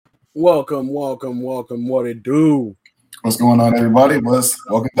Welcome, welcome, welcome. What it do? What's going on, everybody?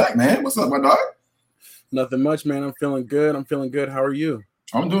 Welcome back, man? What's up, my dog? Nothing much, man. I'm feeling good. How are you?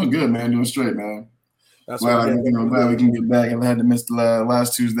 I'm doing good, man. Doing straight, man. That's glad what we can get back. I had to miss the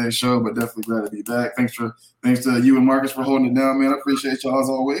last Tuesday show, but definitely glad to be back. Thanks to you and Marcus for holding it down, man. I appreciate y'all as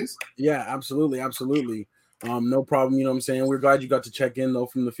always. Yeah, absolutely. No problem. You know what I'm saying? We're glad you got to check in though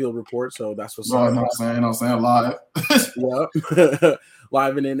from the field report. So that's what's up. I'm saying live. Yeah.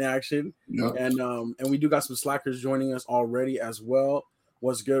 Live and in action. Yep. And we do got some slackers joining us already as well.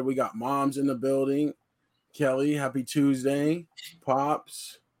 What's good? We got moms in the building. Kelly, happy Tuesday.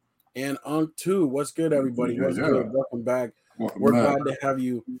 Pops and Unc too. What's good, everybody? What's good? Welcome back. We're glad to have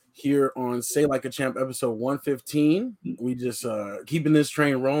you here on Say Like a Champ episode 115. We just keeping this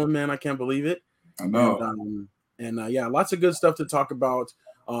train rolling, man. I can't believe it. I know. Yeah, lots of good stuff to talk about.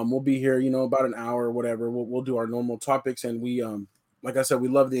 We'll be here, about an hour or whatever. We'll do our normal topics, and we like I said, we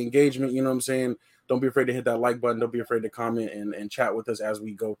love the engagement. You know what I'm saying? Don't be afraid to hit that like button. Don't be afraid to comment and chat with us as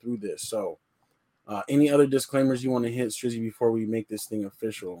we go through this. So, any other disclaimers you want to hit, Strizzy, before we make this thing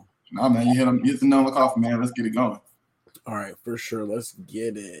official? No, man, you hit the number off, man. Let's get it going. All right, for sure. Let's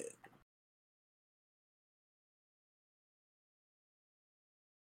get it.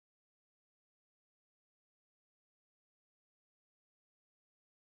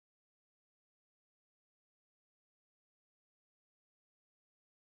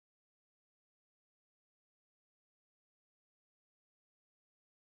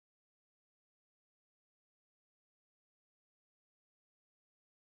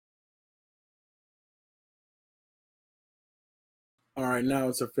 All right, now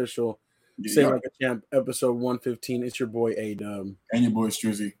it's official. Say Like a Champ, episode 115. It's your boy A-Dub. And your boy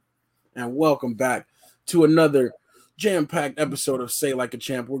Strizzy. And welcome back to another jam-packed episode of Say Like a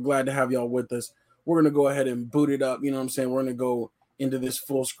Champ. We're glad to have y'all with us. We're going to go ahead and boot it up. You know what I'm saying? We're going to go into this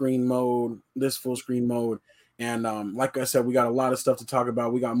full screen mode. And like I said, we got a lot of stuff to talk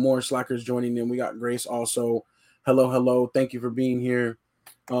about. We got more slackers joining in. We got Grace also. Hello. Thank you for being here.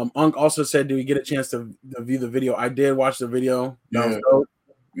 Unc also said, do we get a chance to view the video? I did watch the video. That was dope.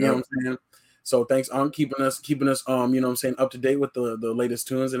 You know what I'm saying? So thanks, Unc, keeping us you know what I'm saying, up to date with the latest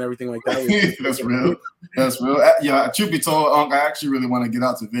tunes and everything like that. That's real. Yeah, truth be told, Unc, I actually really want to get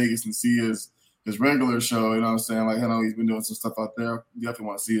out to Vegas and see his regular show. You know what I'm saying? Like, I know he's been doing some stuff out there. You definitely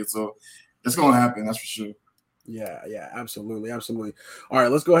want to see it. So it's gonna happen, that's for sure. Yeah, absolutely. All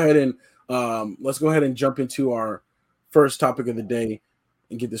right, let's go ahead and jump into our first topic of the day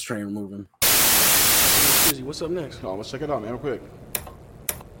and get this train moving. What's up next? Oh, let's check it out, man, real quick.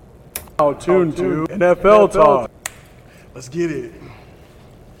 Tune to NFL Talk. Let's get it.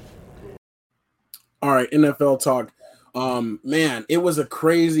 All right, NFL Talk. Man, it was a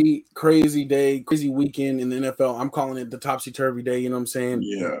crazy day, crazy weekend in the NFL. I'm calling it the topsy-turvy day, you know what I'm saying?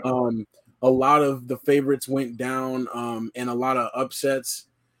 Yeah. A lot of the favorites went down, and a lot of upsets,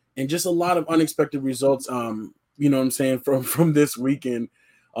 and just a lot of unexpected results, you know what I'm saying, from this weekend.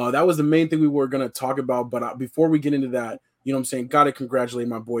 That was the main thing we were going to talk about. But before we get into that, you know what I'm saying, got to congratulate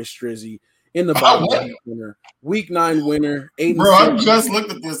my boy Strizzy in the winner. Week 9 winner. 8-6. Bro, I just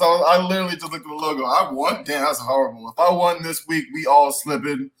looked at this. I literally just looked at the logo. I won. Damn, that's horrible. If I won this week, we all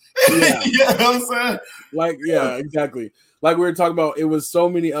slipping. Yeah. You know what I'm saying? Like, yeah, exactly. Like we were talking about, it was so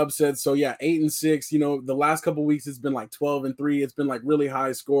many upsets. So yeah, 8-6. You know, the last couple weeks it's been like 12-3. It's been like really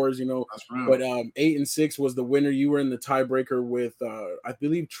high scores. You know, that's real. But 8-6 was the winner. You were in the tiebreaker with I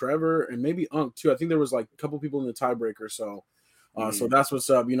believe Trevor and maybe Unc too. I think there was like a couple people in the tiebreaker. So, so that's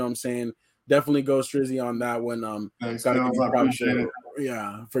what's up. You know what I'm saying? Definitely go Strizzy on that one. Thanks, I appreciate it.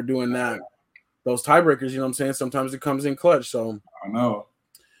 Yeah, for doing that. Those tiebreakers, you know what I'm saying? Sometimes it comes in clutch. So I know.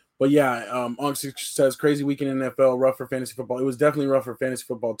 But yeah, Unc says crazy weekend in NFL, rough for fantasy football. It was definitely rough for fantasy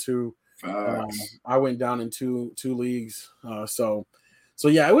football too. I went down in two leagues. So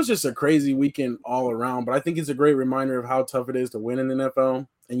yeah, it was just a crazy weekend all around. But I think it's a great reminder of how tough it is to win in the NFL,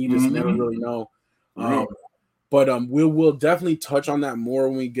 and you just never really know. But we'll definitely touch on that more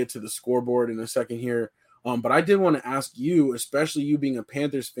when we get to the scoreboard in a second here. But I did want to ask you, especially you being a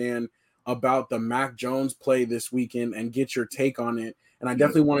Panthers fan, about the Mac Jones play this weekend and get your take on it. And I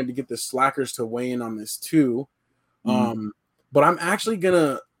definitely wanted to get the slackers to weigh in on this too. But I actually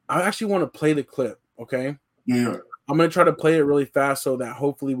want to play the clip. Okay. Yeah. I'm going to try to play it really fast so that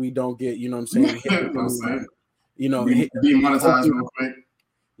hopefully we don't get, you know what I'm saying? Demonetized real quick.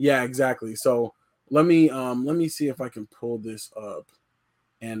 Yeah, exactly. So let me see if I can pull this up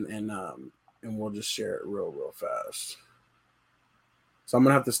and we'll just share it real fast. So I'm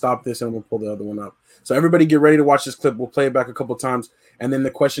going to have to stop this and we'll pull the other one up. So everybody get ready to watch this clip. We'll play it back a couple times. And then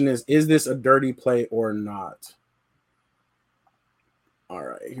the question is this a dirty play or not? All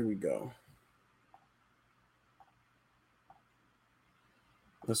right, here we go.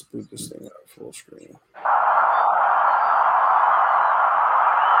 Let's boot this thing up full screen.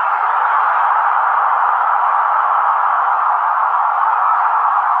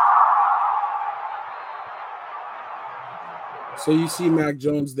 So you see Mac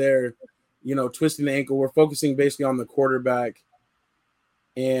Jones there, twisting the ankle. We're focusing basically on the quarterback.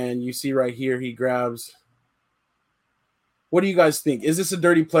 And you see right here, he grabs. What do you guys think? Is this a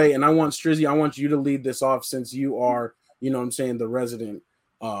dirty play? And I want Strizzy, I want you to lead this off since you are, the resident.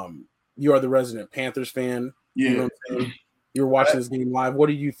 You are the resident Panthers fan. Yeah. You know what I'm saying? You're watching this game live. What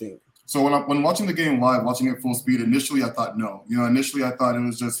do you think? So when watching the game live, watching it full speed, initially I thought no. Initially I thought it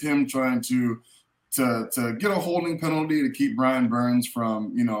was just him trying to get a holding penalty to keep Brian Burns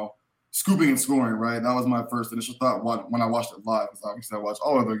from, scooping and scoring, right? That was my first initial thought when I watched it live, because obviously I watched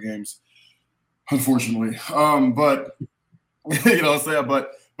all other games, unfortunately. But you know what I'm saying?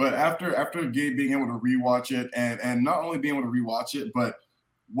 But after Gabe being able to rewatch it and not only being able to rewatch it, but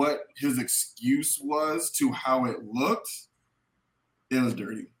what his excuse was to how it looked, it was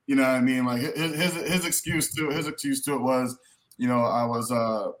dirty. You know what I mean? Like his excuse to it was, I was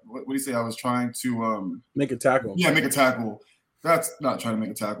what do you say? I was trying to make a tackle. Yeah, make a tackle. That's not trying to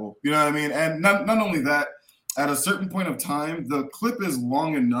make a tackle. You know what I mean? And not only that, at a certain point of time, the clip is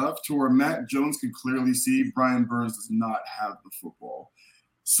long enough to where Mac Jones can clearly see Brian Burns does not have the football.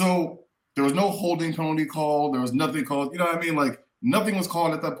 So there was no holding penalty called. There was nothing called. You know what I mean? Like nothing was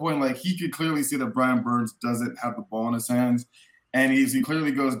called at that point. Like he could clearly see that Brian Burns doesn't have the ball in his hands. And as he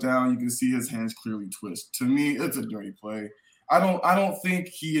clearly goes down, you can see his hands clearly twist. To me, it's a dirty play. I don't think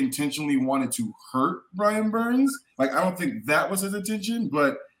he intentionally wanted to hurt Brian Burns. Like I don't think that was his intention,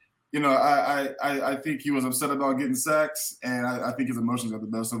 but I think he was upset about getting sacks, and I think his emotions got the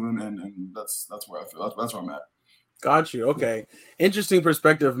best of him, and that's where I feel. That's where I'm at. Got you. Okay. Interesting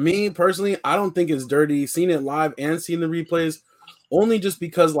perspective. Me personally, I don't think it's dirty. Seeing it live and seeing the replays, only just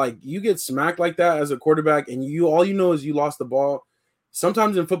because like you get smacked like that as a quarterback, and all you know is you lost the ball.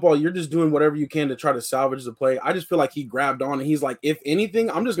 Sometimes in football, you're just doing whatever you can to try to salvage the play. I just feel like he grabbed on and he's like, if anything,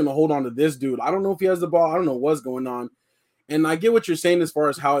 I'm just going to hold on to this dude. I don't know if he has the ball. I don't know what's going on. And I get what you're saying as far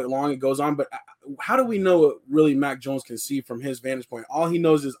as how long it goes on, but how do we know what really Mac Jones can see from his vantage point? All he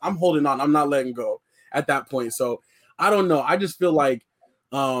knows is I'm holding on. I'm not letting go at that point. So I don't know. I just feel like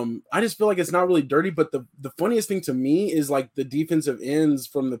it's not really dirty. But the funniest thing to me is like the defensive ends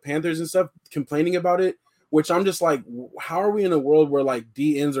from the Panthers and stuff complaining about it, which I'm just like, how are we in a world where like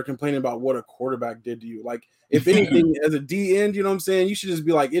D ends are complaining about what a quarterback did to you? Like, if anything, as a D end, you know what I'm saying? You should just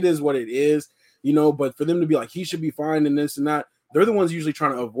be like, it is what it is, but for them to be like, he should be fine and this and that, they're the ones usually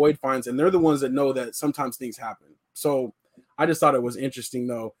trying to avoid fines, and they're the ones that know that sometimes things happen. So I just thought it was interesting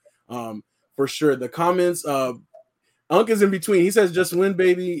though, for sure. The comments, Unk is in between. He says, just win,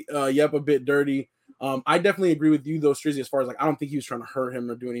 baby. Yep, a bit dirty. I definitely agree with you though, Strizzy, as far as like, I don't think he was trying to hurt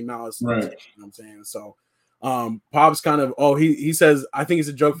him or do any malice. Right. You know what I'm saying? So Pop's kind of he says, I think it's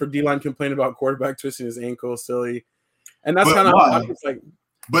a joke for D-line complaining about quarterback twisting his ankle, silly. And that's kind of how it's like.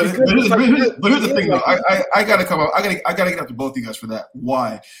 But here's the thing, though. I gotta come out. I gotta get up to both of you guys for that.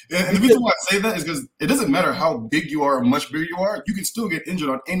 Why? And the reason why I say that is because it doesn't matter how big you are or much bigger you are. You can still get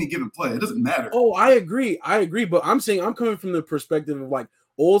injured on any given play. It doesn't matter. Oh, I agree. But I'm saying I'm coming from the perspective of like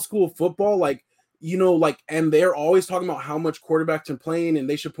old school football, like and they're always talking about how much quarterbacks complain and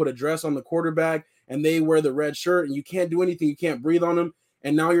they should put a dress on the quarterback and they wear the red shirt and you can't do anything. You can't breathe on them.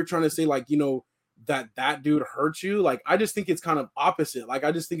 And now you're trying to say like that dude hurt you. Like, I just think it's kind of opposite. Like,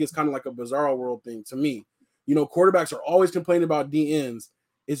 I just think it's kind of like a bizarro world thing to me. Quarterbacks are always complaining about D ends.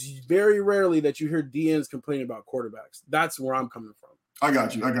 It's very rarely that you hear D ends complaining about quarterbacks. That's where I'm coming from. I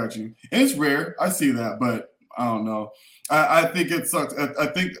got you. And it's rare. I see that, but I don't know. I think it sucks. I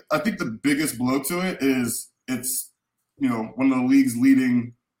think the biggest blow to it is it's one of the league's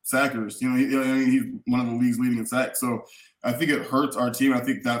leading sackers. He's one of the league's leading in sacks. So I think it hurts our team. I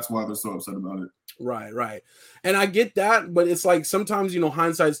think that's why they're so upset about it. Right. And I get that, but it's like sometimes,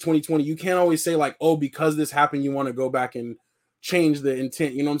 hindsight's 20/20. You can't always say like, oh, because this happened, you want to go back and change the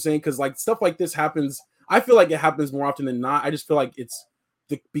intent. You know what I'm saying? Because like stuff like this happens. I feel like it happens more often than not. I just feel like it's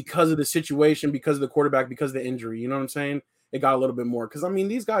because of the situation, because of the quarterback, because of the injury. You know what I'm saying? It got a little bit more. Because I mean,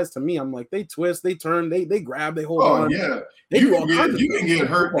 these guys, to me, I'm like, they twist, they turn, they grab, they hold on. Yeah, you can get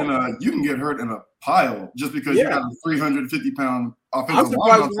hurt in a pile just because you got a 350-pound offensive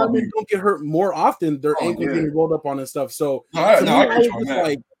line. I'm surprised don't get hurt more often. Their ankles getting rolled up on and stuff. So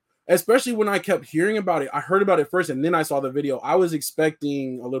especially when I kept hearing about it, I heard about it first and then I saw the video. I was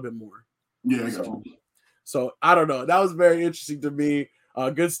expecting a little bit more. Yeah, so I don't know. That was very interesting to me.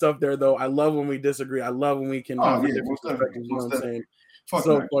 Good stuff there, though. I love when we disagree. I love when we can. You know what I'm saying?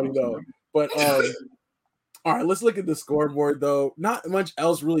 So funny though. But all right, let's look at the scoreboard though. Not much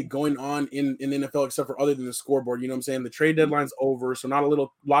else really going on in the NFL except for other than the scoreboard. You know what I'm saying? The trade deadline's over, so not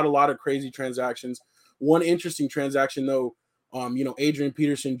a lot of crazy transactions. One interesting transaction though, Adrian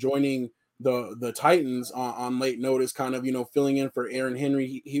Peterson joining the Titans on late notice, kind of filling in for Aaron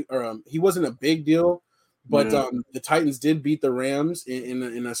Henry. He wasn't a big deal, but the Titans did beat the Rams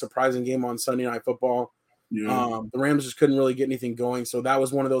in a surprising game on Sunday Night Football. Yeah. The Rams just couldn't really get anything going, so that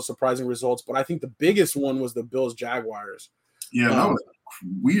was one of those surprising results. But I think the biggest one was the Bills Jaguars. Yeah, that was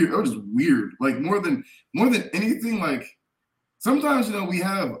weird. That was just weird. Like more than anything, like sometimes we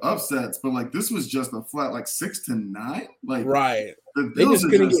have upsets, but like this was just a flat like 6-9. Like right. They just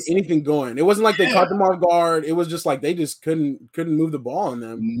couldn't get anything going. It wasn't like they caught them off guard. It was just like they just couldn't move the ball on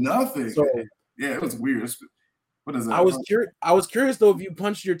them. Nothing. So yeah, it was weird. What is that? I was curious though if you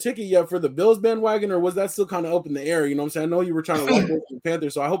punched your ticket yet for the Bills bandwagon, or was that still kind of up in the air? You know what I'm saying? I know you were trying to walk away from the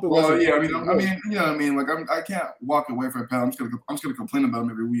Panthers, so I hope it wasn't. Well, yeah, I mean, like I can't walk away from a Panthers. I'm just gonna complain about them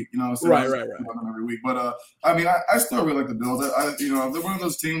every week. You know what I'm saying? Right. About them every week, but I mean, I still really like the Bills. They're one of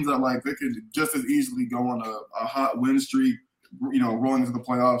those teams that like they could just as easily go on a hot win streak, rolling into the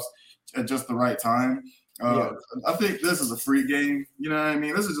playoffs at just the right time. I think this is a free game. You know what I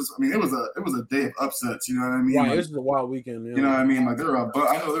mean? This is just. I mean, it was a day of upsets. You know what I mean? Right. Like, this is a wild weekend. Yeah. You know what I mean? Like I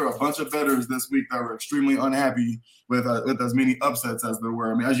know there are a bunch of bettors this week that were extremely unhappy with as many upsets as there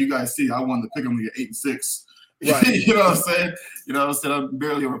were. I mean, as you guys see, I won the Pick'em League at 8-6. Right. You know what I'm saying? I'm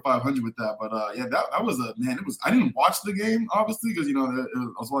barely over 500 with that. But that was I didn't watch the game obviously because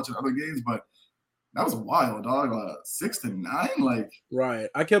I was watching other games, but. That was wild, dog. 6-9, like. Right.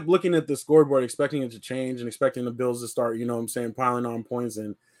 I kept looking at the scoreboard, expecting it to change and expecting the Bills to start, piling on points,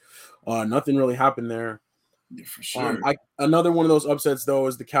 and nothing really happened there. Yeah, for sure. Another one of those upsets though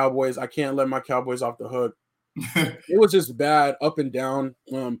is the Cowboys. I can't let my Cowboys off the hook. It was just bad, up and down.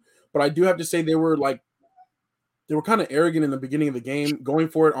 But I do have to say they were kind of arrogant in the beginning of the game, going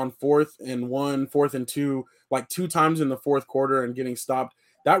for it on 4th and 1, 4th and 2, like 2 times in the fourth quarter and getting stopped.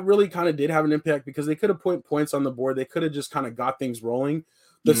 That really kind of did have an impact because they could have put points on the board. They could have just kind of got things rolling.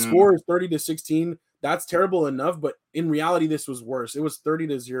 The score is 30-16. That's terrible enough, but in reality, this was worse. It was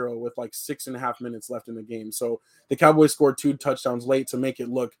 30-0 with like 6.5 minutes left in the game. So the Cowboys scored 2 touchdowns late to make it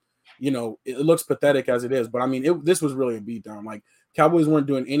look, it looks pathetic as it is. But I mean, this was really a beatdown. Like Cowboys weren't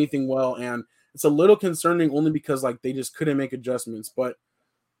doing anything well, and it's a little concerning only because like they just couldn't make adjustments. But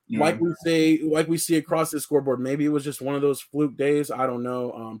like we see across the scoreboard, maybe it was just one of those fluke days. I don't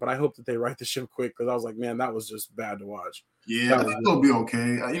know. But I hope that they right the ship quick because I was like, man, that was just bad to watch. Yeah, I think they'll be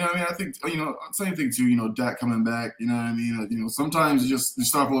okay. I think, same thing too, Dak coming back, you know what I mean? Sometimes you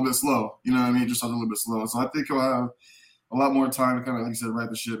start a little bit slow, you know what I mean? Just start a little bit slow. So I think he'll have a lot more time to kind of, like you said, right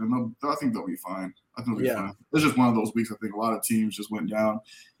the ship. And I think they'll be fine. I think they'll be fine. It's just one of those weeks I think a lot of teams just went down.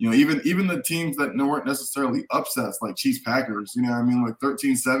 Even the teams that weren't necessarily upsets, like Chiefs-Packers, you know what I mean? Like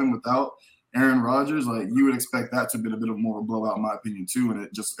 13-7 without Aaron Rodgers, like you would expect that to be a bit of more of a blowout in my opinion too, and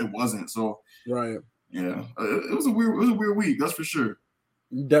it wasn't. So right. Yeah, it was a weird week, that's for sure.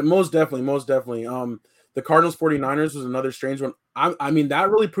 Most definitely. The Cardinals 49ers was another strange one. I mean, that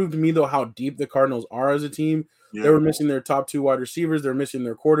really proved to me though how deep the Cardinals are as a team. Yeah. They were missing their top 2 wide receivers. They're missing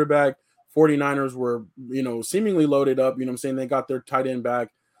their quarterback. 49ers were, seemingly loaded up. You know what I'm saying? They got their tight end back,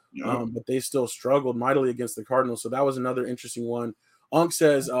 but they still struggled mightily against the Cardinals. So that was another interesting one. Unk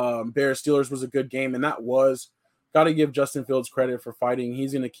says Bears Steelers was a good game, and that was. Got to give Justin Fields credit for fighting.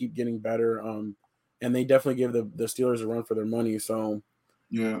 He's going to keep getting better, and they definitely give the Steelers a run for their money. So,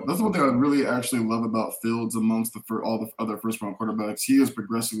 yeah, that's one thing I really actually love about Fields amongst all the other first-round quarterbacks. He is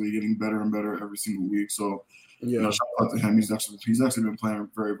progressively getting better and better every single week. So, shout out to him. He's actually been playing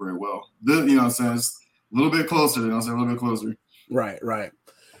very, very well. It says a little bit closer. A little bit closer. Right.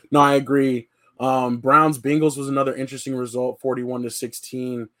 No, I agree. Browns Bengals was another interesting result,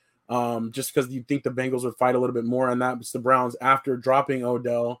 41-16. Just because you think the Bengals would fight a little bit more, and that was the Browns after dropping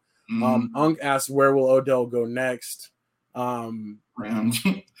Odell. Unk asked, where will Odell go next? Rams.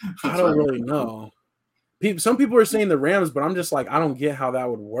 I don't really know. Some people are saying the Rams, but I'm just like, I don't get how that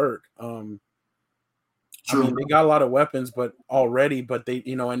would work. I mean, they got a lot of weapons, but they,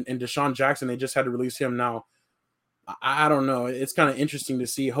 and Deshaun Jackson, they just had to release him now. I don't know. It's kind of interesting to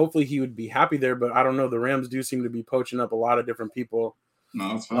see. Hopefully he would be happy there, but I don't know. The Rams do seem to be poaching up a lot of different people.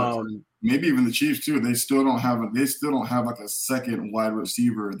 No, that's fine. Maybe even the Chiefs too. They still don't have like a second wide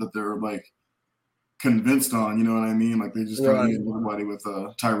receiver that they're like convinced on. You know what I mean? Like they just got everybody with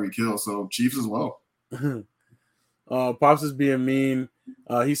Tyreek Hill. So Chiefs as well. Pops is being mean.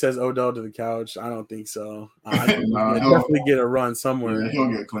 He says Odell to the couch. I don't think so. I think he'll definitely get a run somewhere. Yeah,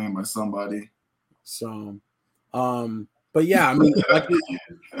 he'll get claimed by somebody. So, But yeah, I mean, like we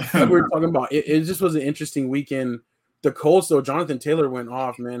were talking about, it just was an interesting weekend. The Colts, though, Jonathan Taylor went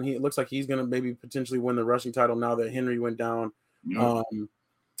off, man. It looks like he's going to maybe potentially win the rushing title now that Henry went down. Yep.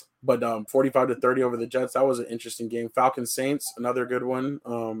 But 45-30 over the Jets, that was an interesting game. Falcons Saints, another good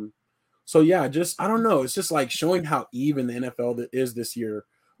one. So yeah, just I don't know. It's just like showing how even the NFL is this year.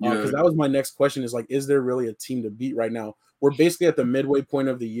 Because that was my next question: is like, is there really a team to beat right now? We're basically at the midway point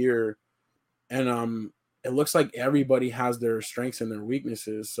of the year, and it looks like everybody has their strengths and their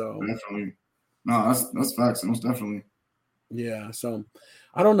weaknesses. So definitely, no, that's facts. Most definitely. Yeah, so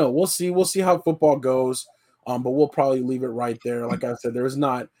I don't know. We'll see how football goes. But we'll probably leave it right there. Like I said, there's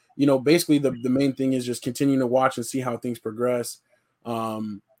not, basically the main thing is just continuing to watch and see how things progress.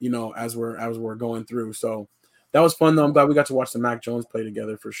 As we're going through. So that was fun though. I'm glad we got to watch the Mac Jones play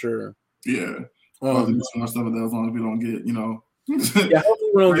together for sure. Yeah. Stuff as long as we don't get, Yeah,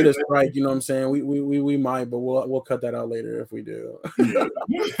 hopefully we don't get a strike, you know what I'm saying? We might, but we'll cut that out later if we do. Yeah.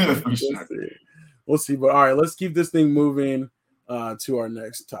 We'll see. But all right, let's keep this thing moving to our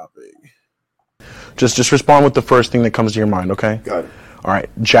next topic. Just respond with the first thing that comes to your mind, okay? Got it. All right.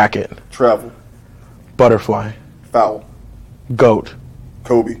 Jacket. Travel. Butterfly. Foul. Goat.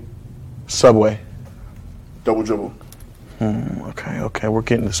 Kobe. Subway. Double dribble. Okay. We're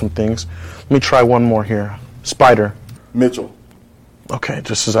getting to some things. Let me try one more here. Spider. Mitchell. Okay,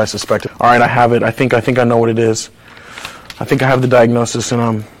 just as I suspected. All right, I have it. I think I know what it is. I think I have the diagnosis,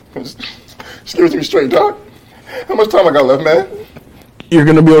 and Just give it to me straight, Doc. How much time I got left, man? You're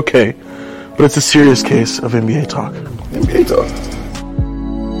gonna be okay. But it's a serious case of NBA talk. NBA talk.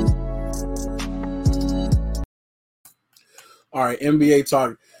 All right, NBA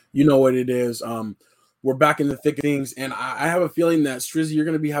talk. You know what it is. We're back in the thick of things, and I have a feeling that Strizzy, you're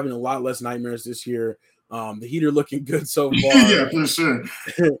going to be having a lot less nightmares this year. The Heat are looking good so far. Yeah, for sure.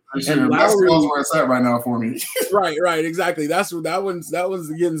 And Lowry, that's where it's at right now for me. right, exactly. That one's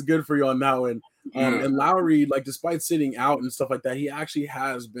getting good for you on that one. And Lowry, like despite sitting out and stuff like that, he actually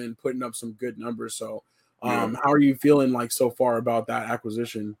has been putting up some good numbers. So, how are you feeling like so far about that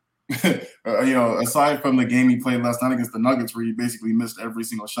acquisition? Aside from the game he played last night against the Nuggets, where he basically missed every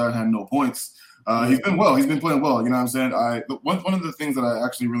single shot, had no points. He's been well. He's been playing well. You know what I'm saying? One of the things that I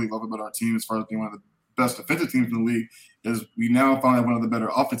actually really love about our team, as far as being one of the best defensive teams in the league, is we now finally have one of the better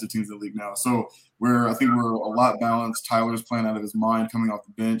offensive teams in the league now. So I think we're a lot balanced. Tyler's playing out of his mind, coming off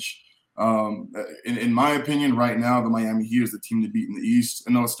the bench. In my opinion, right now, the Miami Heat is the team to beat in the East.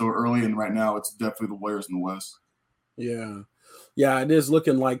 I know it's still early, and right now it's definitely the Warriors in the West. Yeah, it is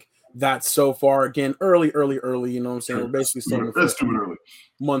looking like that so far. Again, early. You know what I'm saying? We're basically still in the first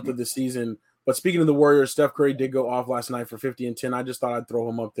month of the season. But speaking of the Warriors, Steph Curry did go off last night for 50 and 10. I just thought I'd throw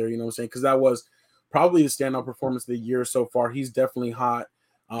him up there, you know what I'm saying? Because that was probably the standout performance of the year so far. He's definitely hot.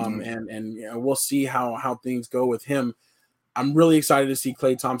 And we'll see how things go with him. I'm really excited to see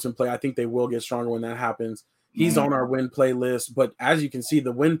Klay Thompson play. I think they will get stronger when that happens. He's on our win play list, but as you can see,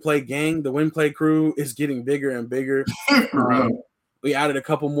 the win play gang, the win play crew is getting bigger and bigger. We added a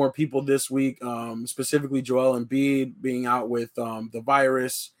couple more people this week, specifically Joel Embiid being out with the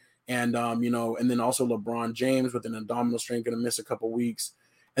virus, and and then also LeBron James with an abdominal strain, going to miss a couple weeks.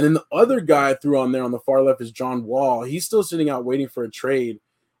 And then the other guy I threw on there on the far left is John Wall. He's still sitting out waiting for a trade.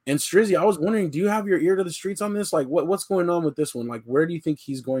 And Strizzy, I was wondering, do you have your ear to the streets on this? Like, what's going on with this one? Like, where do you think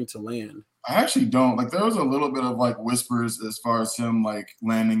he's going to land? I actually don't. Like, there was a little bit of like whispers as far as him like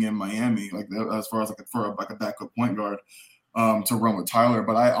landing in Miami, like as far as like for a backup point guard to run with Tyler.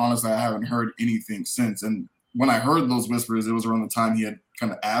 But I haven't heard anything since. And when I heard those whispers, it was around the time he had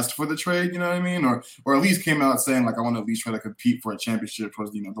kind of asked for the trade, you know what I mean? Or at least came out saying, like, I want to at least try to compete for a championship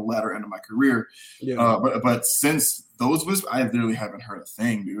towards, the latter end of my career. Yeah. But since those whispers, I literally haven't heard a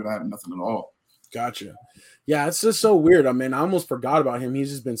thing, dude. I have nothing at all. Gotcha. Yeah, it's just so weird. I mean, I almost forgot about him.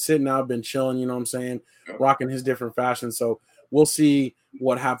 He's just been sitting out, been chilling, you know what I'm saying? Yeah. Rocking his different fashions. So we'll see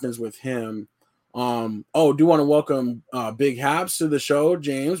what happens with him. Do want to welcome Big Haps to the show.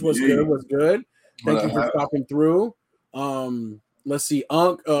 James, what's good? Thank you for stopping through. Let's see.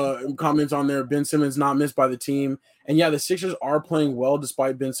 Comments on there. Ben Simmons not missed by the team. And yeah, the Sixers are playing well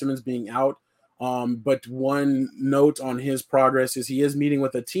despite Ben Simmons being out. But one note on his progress is he is meeting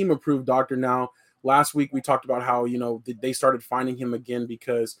with a team-approved doctor now. Last week we talked about how, they started finding him again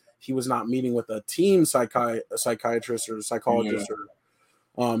because he was not meeting with a team psychiatrist or psychologist.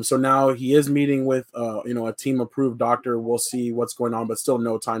 So now he is meeting with, a team-approved doctor. We'll see what's going on, but still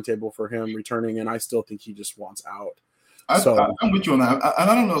no timetable for him returning. And I still think he just wants out. I'm with you on that. I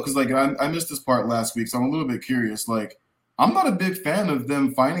don't know, because I missed this part last week, so I'm a little bit curious. Like, I'm not a big fan of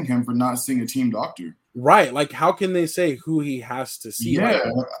them finding him for not seeing a team doctor. Right. Like, how can they say who he has to see? Yeah.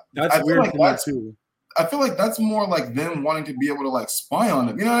 Like, that's weird to me too. I feel like that's more like them wanting to be able to like spy on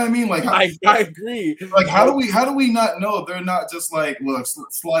him. You know what I mean? Like I agree. Like how do we not know they're not just like, look,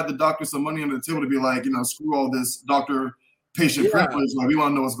 slide the doctor some money under the table to be like, screw all this doctor patient privilege. Like we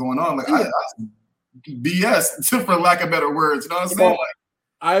want to know what's going on. Like I BS for lack of better words. You know what I'm saying? Like,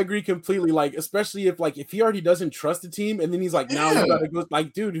 I agree completely. Like, especially if he already doesn't trust the team, and then he's like, now you gotta go.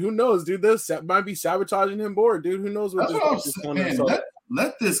 Like, dude, who knows, dude? This might be sabotaging him board, dude. Who knows what this is going on?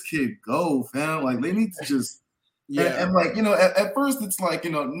 Let this kid go, fam. Like, they need to just and like at first it's like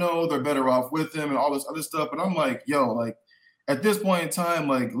no, they're better off with him and all this other stuff. But I'm like, yo, like at this point in time,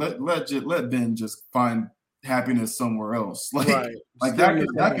 like let Ben just find happiness somewhere else. Like, like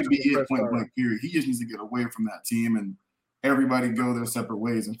that could be it. Point blank. Period. He just needs to get away from that team and everybody go their separate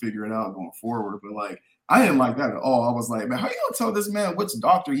ways and figure it out going forward. But like, I didn't like that at all. I was like, man, how you gonna tell this man which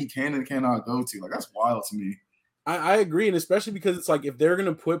doctor he can and cannot go to? Like, that's wild to me. I agree, and especially because it's like if they're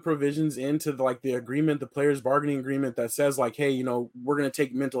gonna put provisions into the agreement, the players' bargaining agreement that says like, hey, we're gonna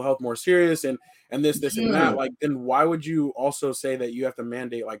take mental health more serious and this and that. Like, then why would you also say that you have to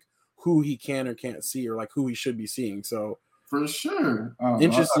mandate like who he can or can't see or like who he should be seeing? So for sure,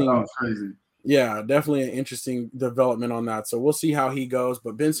 interesting. That was crazy. Yeah, definitely an interesting development on that. So we'll see how he goes.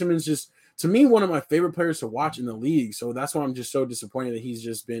 But Ben Simmons just, to me, one of my favorite players to watch in the league. So that's why I'm just so disappointed that he's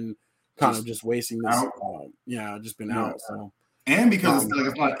just been kind of just wasting this. Just been out. So and because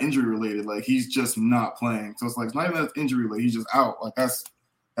it's not injury related, like he's just not playing. So it's like it's not even that injury related. He's just out. Like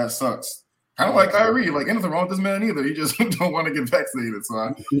that sucks. Kind of like Kyrie. Like anything wrong with this man either. He just don't want to get vaccinated.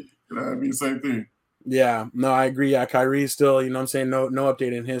 So it'd be the same thing. Yeah, no, I agree. Yeah, Kyrie still, no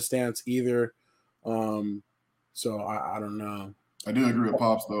update in his stance either. So I don't know. I do agree with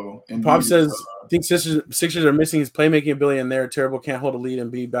Pops though. And Pops says, I think Sixers are missing his playmaking ability and they're terrible, can't hold a lead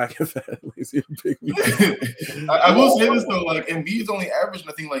and be back at least. I will say this though, like Embiid's only averaging,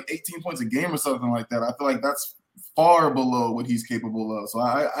 I think, like 18 points a game or something like that. I feel like that's far below what he's capable of. So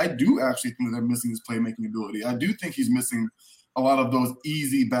I do actually think that they're missing his playmaking ability. I do think he's missing a lot of those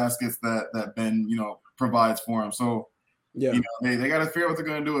easy baskets that Ben, provides for him. So they got to figure out what they're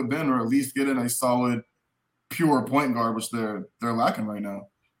going to do with Ben, or at least get in a solid, pure point guard, which they're lacking right now.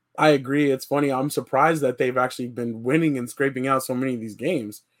 I agree. It's funny. I'm surprised that they've actually been winning and scraping out so many of these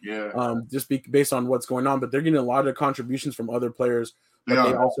games. Yeah. Based on what's going on, but they're getting a lot of contributions from other players. But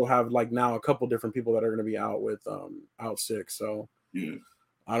they also have like now a couple different people that are going to be out with out sick. So yeah,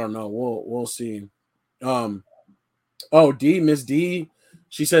 I don't know. We'll see. Miss D,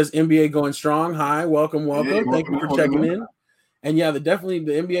 she says NBA going strong. Hi, welcome. Hey, Thank you for checking in. And yeah, definitely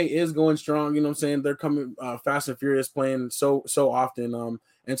the NBA is going strong. You know what I'm saying? They're coming fast and furious, playing so often.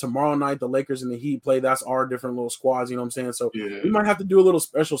 And tomorrow night the Lakers and the Heat play. That's our different little squads. You know what I'm saying? So we might have to do a little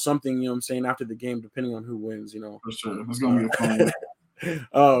special something. You know what I'm saying? After the game, depending on who wins. For sure, it's gonna be a fun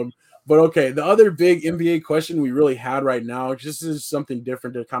one. But okay, the other big NBA question we really had right now, just is something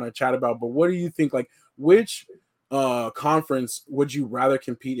different to kind of chat about. But what do you think? Like, which conference would you rather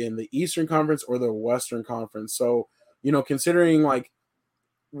compete in, the Eastern Conference or the Western Conference? So, considering like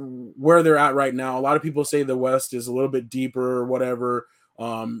where they're at right now, a lot of people say the West is a little bit deeper or whatever.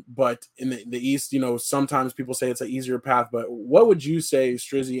 But in the East, sometimes people say it's an easier path. But what would you say,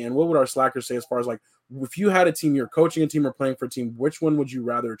 Strizzy, and what would our slackers say as far as like, if you had a team, you're coaching a team or playing for a team, which one would you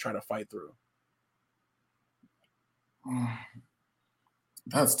rather try to fight through?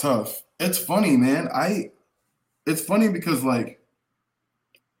 That's tough. It's funny, man. It's funny because like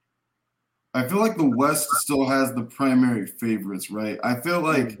I feel like the West still has the primary favorites, right? I feel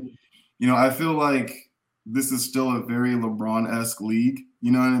like, this is still a very LeBron-esque league.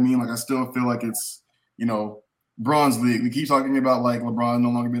 You know what I mean? Like I still feel like it's, Bron's league. We keep talking about like LeBron no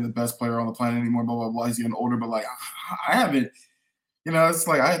longer being the best player on the planet anymore, blah, blah, blah. He's getting older, but like I haven't, it's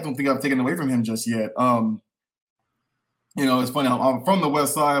like I don't think I've taken away from him just yet. It's funny. I'm from the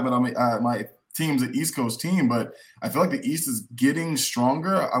West Side, but my team's an East Coast team, but I feel like the East is getting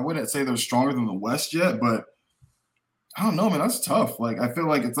stronger. I wouldn't say they're stronger than the West yet, but I don't know, man. That's tough. Like, I feel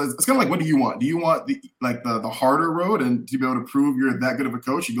like it's kind of like, what do you want? Do you want the harder road and to be able to prove you're that good of a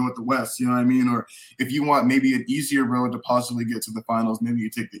coach? You go with the West, you know what I mean? Or if you want maybe an easier road to possibly get to the finals, maybe you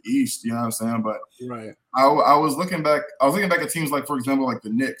take the East. You know what I'm saying? But right, I was looking back at teams like, for example, like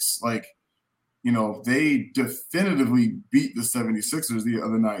the Knicks, like. They definitively beat the 76ers the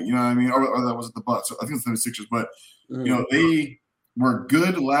other night. You know what I mean? Or that was the Bucks. I think it's the 76ers. But, they were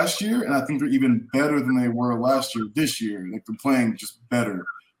good last year, and I think they're even better than they were last year this year. Like, they're playing just better.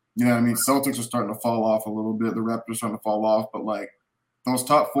 You know what I mean? Celtics are starting to fall off a little bit. The Raptors are starting to fall off. But, like, those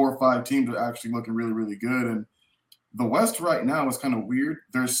top 4 or 5 teams are actually looking really, really good. And the West right now is kind of weird.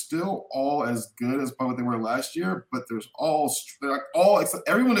 They're still all as good as probably they were last year, but they're like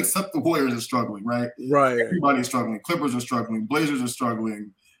everyone except the Warriors is struggling, right? Right. Everybody's struggling. Clippers are struggling. Blazers are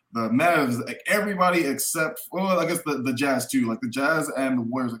struggling. The Mavs, like everybody except, well, I guess the Jazz too. Like the Jazz and the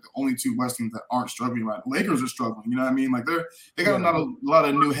Warriors, like the only two West teams that aren't struggling right. Lakers are struggling. You know what I mean? Like they got a lot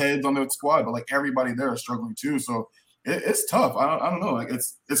of new heads on their squad, but like everybody there is struggling too. So it's tough. I don't know. Like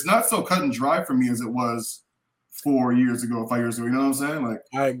it's not so cut and dry for me as it was 4 years ago, 5 years ago. You know what I'm saying? Like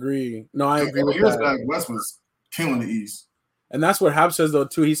I agree. No, I agree with years that. back, West was killing the East. And that's what Hap says though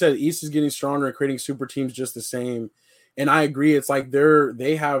too. He said East is getting stronger and creating super teams just the same. And I agree. It's like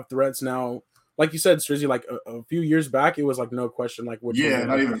they have threats now. Like you said, Strizzy, like a few years back, it was like no question, like not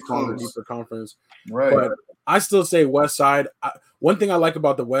even close. Deeper conference, right? But I still say West Side. One thing I like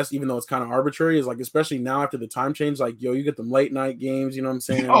about the West, even though it's kind of arbitrary, is like especially now after the time change, like you get them late night games. You know what I'm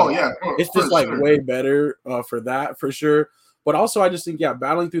saying? Oh yeah, it's just like way better for that for sure. But also, I just think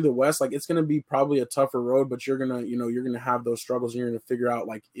battling through the West, like it's gonna be probably a tougher road, but you're gonna have those struggles, and you're gonna figure out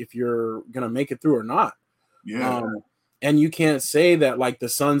like if you're gonna make it through or not. Yeah. And you can't say that like the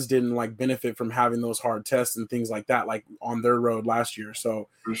Suns didn't like benefit from having those hard tests and things like that, like on their road last year. So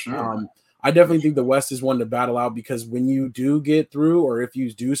for sure, I definitely think the West is one to battle out because when you do get through, or if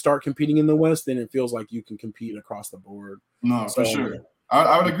you do start competing in the West, then it feels like you can compete across the board. No, for sure.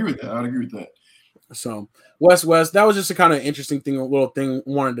 I would agree with that. So West, that was just a kind of interesting thing, a little thing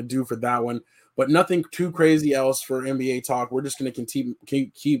wanted to do for that one, but nothing too crazy else for NBA talk. We're just going to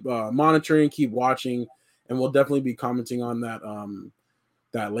keep monitoring, keep watching. And we'll definitely be commenting on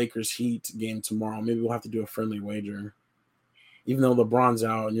that Lakers Heat game tomorrow. Maybe we'll have to do a friendly wager, even though LeBron's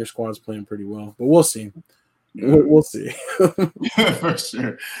out and your squad's playing pretty well. But we'll see. We'll see. Yeah, for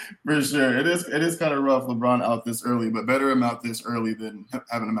sure. It is kind of rough. LeBron out this early, but better him out this early than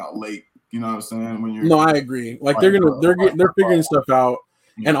having him out late. You know what I'm saying? When you're no, I agree. Like they're figuring stuff out.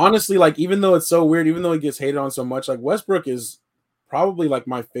 Yeah. And honestly, like even though it's so weird, even though he gets hated on so much, like Westbrook is probably like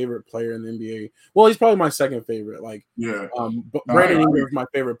my favorite player in the NBA. Well, he's probably my second favorite. Like, but Brandon Ingram is my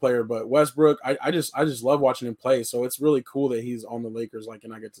favorite player, but Westbrook, I just love watching him play. So it's really cool that he's on the Lakers. Like,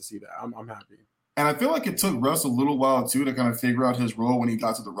 and I get to see that. I'm happy. And I feel like it took Russ a little while too to kind of figure out his role when he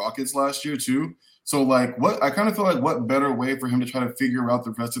got to the Rockets last year too. So like, I kind of feel like what better way for him to try to figure out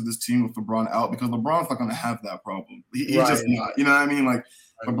the rest of this team with LeBron out, because LeBron's not going to have that problem. He's just not. You know what I mean? Like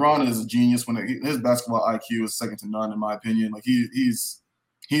LeBron is a genius when his basketball IQ is second to none in my opinion. Like he's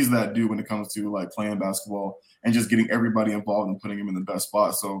that dude when it comes to like playing basketball and just getting everybody involved and putting him in the best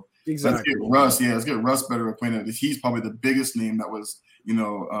spot. So let's get Russ better acquainted. He's probably the biggest name that was,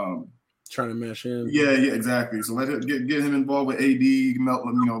 trying to mesh in. Yeah, exactly. So let it get him involved with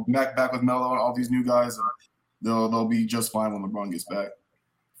AD, back with Melo and all these new guys, and they'll be just fine when LeBron gets back.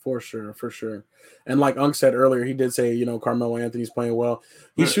 For sure. And like Unc said earlier, he did say, Carmelo Anthony's playing well.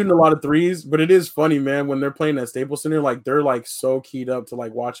 He's shooting a lot of threes, but it is funny, man, when they're playing at Staples Center, like they're like so keyed up to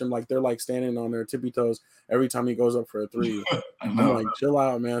like watch him, like they're like standing on their tippy toes every time he goes up for a three. I'm like, chill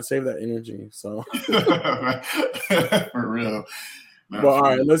out, man, save that energy. So for real. But all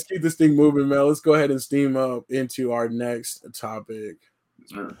right, let's keep this thing moving, man. Let's go ahead and steam up into our next topic.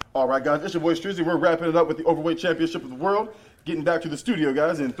 Sure. All right, guys, it's your boy Strizzy. We're wrapping it up with the Overweight Championship of the World. Getting back to the studio,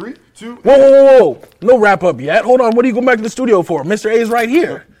 guys, in 3, 2. Whoa. No wrap up yet. Hold on. What are you going back to the studio for? Mr. A is right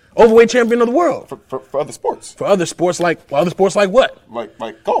here. Overweight champion of the world. For other sports. For other sports like what?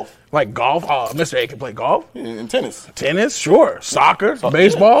 Like golf. Like golf? Mr. A can play golf. Yeah, and tennis. Tennis, sure. Soccer,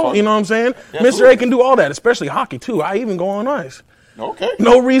 baseball, you know what I'm saying? Yeah, Mr. A can do all that, especially hockey, too. I even go on ice. Okay.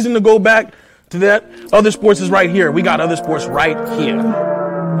 No reason to go back to that. Other sports is right here. We got other sports right here.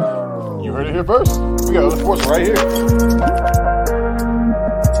 You heard it here first. We got other sports right here.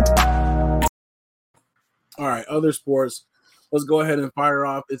 All right, other sports. Let's go ahead and fire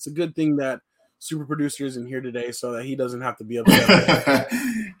off. It's a good thing that Super Producer isn't here today so that he doesn't have to be upset.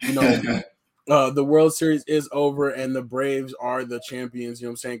 The World Series is over and the Braves are the champions. You know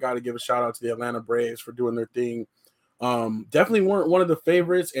what I'm saying? Got to give a shout out to the Atlanta Braves for doing their thing. Definitely weren't one of the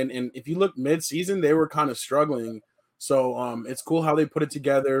favorites. And if you look mid-season, they were kind of struggling. So it's cool how they put it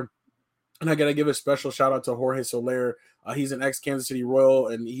together. And I got to give a special shout out to Jorge Soler. He's an ex-Kansas City Royal,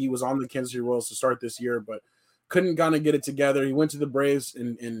 and he was on the Kansas City Royals to start this year, but couldn't kind of get it together. He went to the Braves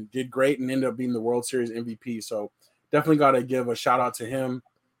and did great and ended up being the World Series MVP. So definitely got to give a shout out to him.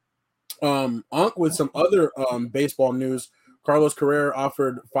 With some other baseball news, Carlos Correa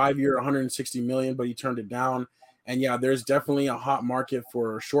offered 5-year, $160 million, but he turned it down. And yeah, there's definitely a hot market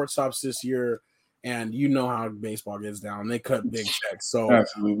for shortstops this year. And you know how baseball gets down. They cut big checks. So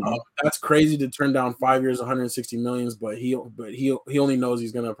that's crazy to turn down 5 years, $160 million, but he only knows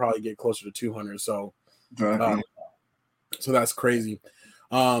he's going to probably get closer to 200. So So that's crazy.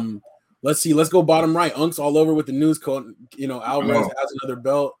 Let's see. Let's go bottom right. Unk's all over with the news. Alvarez has another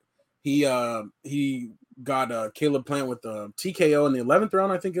belt. He got Caleb Plant with the TKO in the 11th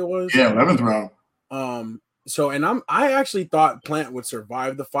round, I think it was. Yeah, 11th round. So I actually thought Plant would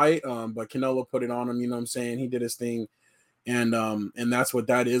survive the fight, but Canelo put it on him. You know what I'm saying? He did his thing, and that's what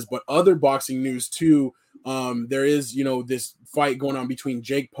that is. But other boxing news too. There is this fight going on between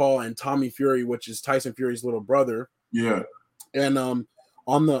Jake Paul and Tommy Fury, which is Tyson Fury's little brother. Yeah, and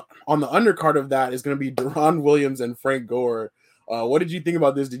on the undercard of that is going to be Deron Williams and Frank Gore. What did you think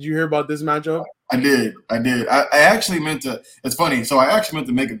about this? Did you hear about this matchup? I did. I actually meant to. It's funny. So I actually meant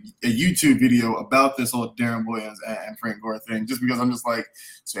to make a YouTube video about this whole Deron Williams and Frank Gore thing, just because I'm just like,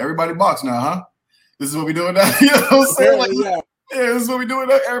 so everybody box now, huh? This is what we doing now. You know what I'm saying? Like, yeah, this is what we doing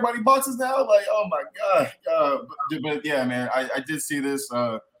now. Everybody boxes now. Like, oh my god. But yeah, man, I did see this.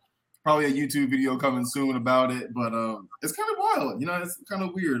 Probably a YouTube video coming soon about it, but it's kind of wild. It's kind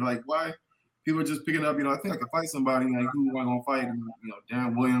of weird. Like, why? People are just picking up, I think I could fight somebody, like, who am I going to fight? And,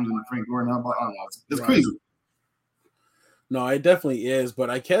 Deron Williams and Frank Gore. I don't know. It's crazy. No, it definitely is.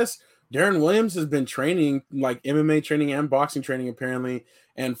 But I guess Deron Williams has been training, like MMA training and boxing training, apparently.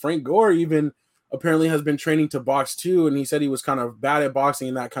 And Frank Gore even apparently has been training to box too. And he said he was kind of bad at boxing,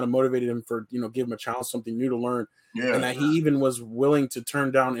 and that kind of motivated him for, give him a challenge, something new to learn. Yeah. And that he even was willing to turn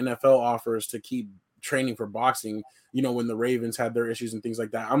down NFL offers to keep training for boxing, when the Ravens had their issues and things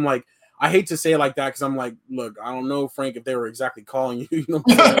like that. I'm like, I hate to say it like that because I'm like, look, I don't know, Frank, if they were exactly calling you.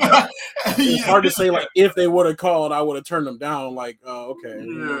 It's hard to say, like, if they would have called, I would have turned them down. Like, okay.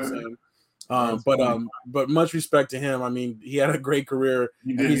 You know what I'm saying? But much respect to him. I mean, he had a great career.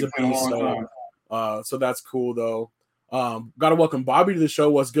 And he's a beast. So that's cool, though. Got to welcome Bobby to the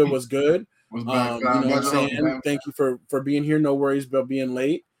show. What's good? What's good? You know what I'm saying? Thank you for being here. No worries about being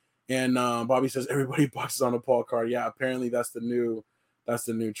late. And Bobby says everybody boxes on a Paul card. Yeah, apparently that's the new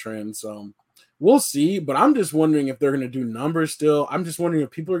trend. So we'll see. But I'm just wondering if they're going to do numbers still. I'm just wondering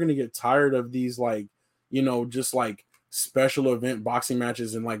if people are going to get tired of these, like, just like special event boxing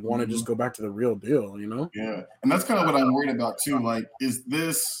matches and like want to just go back to the real deal, Yeah. And that's kind of what I'm worried about too. Like, is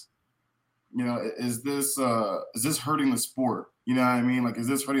this hurting the sport? You know what I mean? Like, is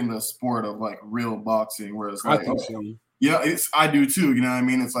this hurting the sport of like real boxing? Whereas like, I think so. Yeah, I do too. You know what I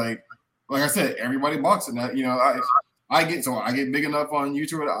mean? It's like I said, everybody boxing that, I get big enough on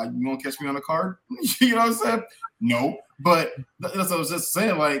YouTube. You won't catch me on a card. You know what I'm saying? No, but that's what I was just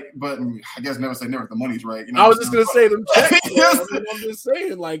saying. Like, but I guess never say never if the money's right. I was just gonna say them checks. I'm just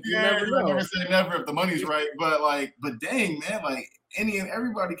saying, like, you never know. Never say never if the money's right. But dang, man, like any and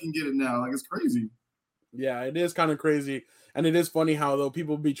everybody can get it now. Like, it's crazy. Yeah, it is kind of crazy. And it is funny how, though,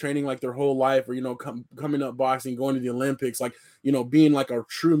 people be training like their whole life or, coming up boxing, going to the Olympics, like, being like a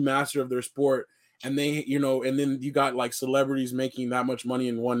true master of their sport. And they, and then you got like celebrities making that much money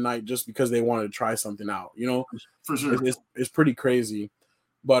in one night just because they wanted to try something out, For sure. It's pretty crazy.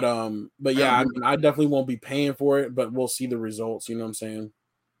 But yeah, I mean, I definitely won't be paying for it, but we'll see the results. You know what I'm saying?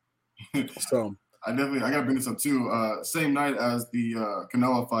 So I gotta bring this up too. Same night as the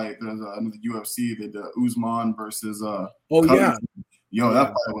Canelo fight, there's another UFC, the Usman versus Covington. That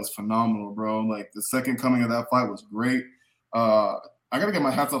fight was phenomenal, bro. Like, the second coming of that fight was great. I gotta get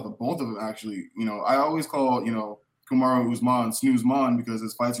my hats off to both of them, actually. I always call Kamaru Usman Snoozman because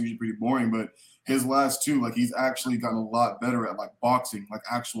his fights are usually pretty boring, but his last two, like, he's actually gotten a lot better at like boxing, like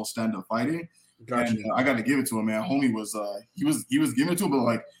actual stand-up fighting. Gotcha. And I got to give it to him, man. Homie was he was giving it to him, but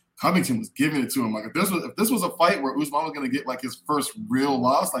like Covington was giving it to him. Like, if this was a fight where Usman was gonna get like his first real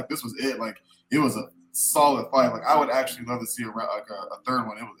loss, like this was it. Like, it was a solid fight. Like, I would actually love to see a third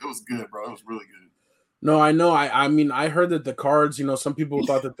one. It was good, bro. It was really good. No, I know. I mean, I heard that the cards, some people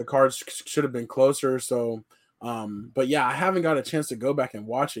thought that the cards should have been closer. So, but yeah, I haven't got a chance to go back and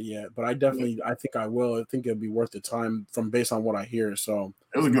watch it yet. But I think I will. I think it'll be worth the time based on what I hear. So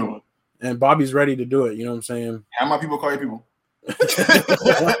it was a good one. And Bobby's ready to do it. You know what I'm saying? Have my people call your people. He's ready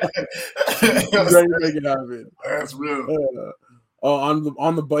to make it happen. That's real. On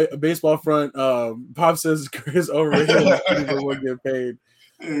the baseball front, Pop says Chris Overhill will get paid.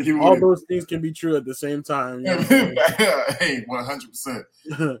 All those things can be true at the same time. Hey, 100%.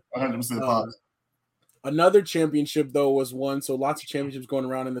 100% Pop. Another championship, though, was won. So lots of championships going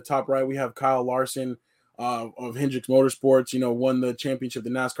around. In the top right, we have Kyle Larson of Hendricks Motorsports, won the championship, the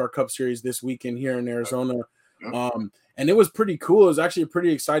NASCAR Cup Series this weekend here in Arizona. And it was pretty cool. It was actually a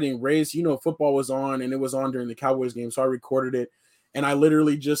pretty exciting race. Football was on, and it was on during the Cowboys game. So I recorded it. And I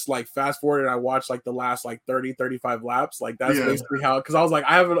literally just like fast forward and I watched like the last like 30, 35 laps. Like, that's basically how, because I was like,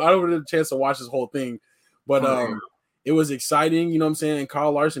 I don't have a chance to watch this whole thing. But it was exciting, you know what I'm saying? And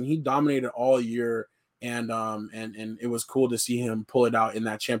Kyle Larson, he dominated all year. and it was cool to see him pull it out in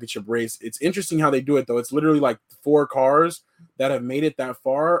that championship race. It's interesting how they do it though. It's literally like 4 cars that have made it that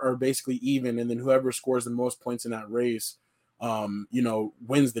far are basically even, and then whoever scores the most points in that race,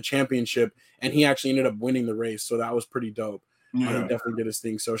 wins the championship. And he actually ended up winning the race, so that was pretty dope. He definitely did his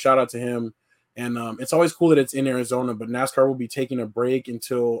thing. So shout out to him. And it's always cool that it's in Arizona, but NASCAR will be taking a break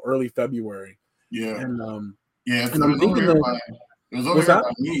until early February. Yeah. And it was over here by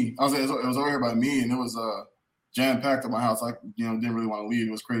me. I was it was over here by me, and it was jam packed at my house. I didn't really want to leave.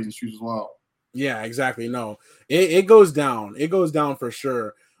 It was crazy streets as well. Yeah, exactly. No, it goes down. It goes down for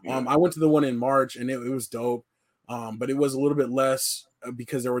sure. Yeah. I went to the one in March, and it was dope. But it was a little bit less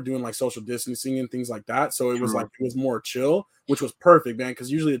because they were doing like social distancing and things like that. So it was like it was more chill, which was perfect, man. Because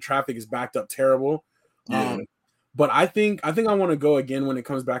usually the traffic is backed up terrible. Yeah. But I think I want to go again when it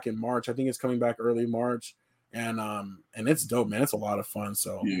comes back in March. I think it's coming back early March, and it's dope, man. It's a lot of fun.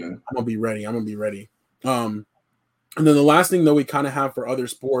 So I'm gonna be ready. And then the last thing that we kind of have for other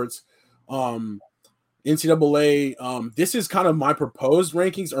sports, NCAA. This is kind of my proposed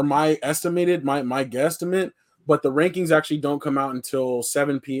rankings or my estimated, my guesstimate. But the rankings actually don't come out until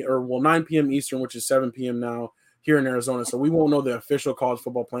 9 p.m. Eastern, which is 7 p.m. now here in Arizona. So we won't know the official college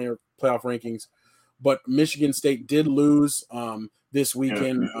football playoff rankings. But Michigan State did lose this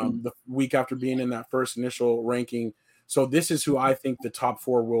weekend, the week after being in that first initial ranking. So this is who I think the top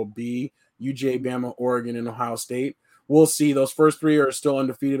 4 will be: UGA, Bama, Oregon, and Ohio State. We'll see. Those first 3 are still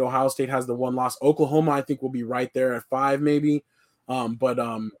undefeated. Ohio State has the 1 loss. Oklahoma, I think, will be right there at 5 maybe. Well,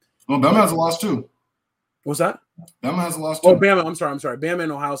 Bama has a loss too. What's that? Bama has a loss too. Oh, Bama. I'm sorry. Bama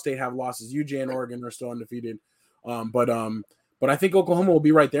and Ohio State have losses. UGA and Oregon are still undefeated. But I think Oklahoma will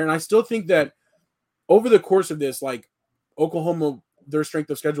be right there. And I still think that over the course of this, like Oklahoma, their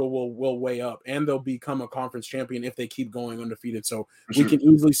strength of schedule will weigh up, and they'll become a conference champion if they keep going undefeated. So we can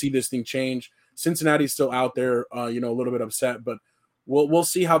easily see this thing change. Cincinnati's still out there, a little bit upset, but we'll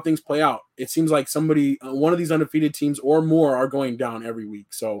see how things play out. It seems like one of these undefeated teams or more are going down every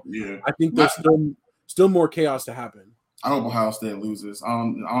week. So I think there's still more chaos to happen. I hope Ohio State loses. I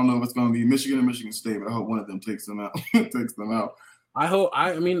don't know if it's going to be Michigan or Michigan State, but I hope one of them takes them out.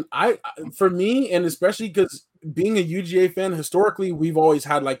 For me, and especially because being a UGA fan, historically, we've always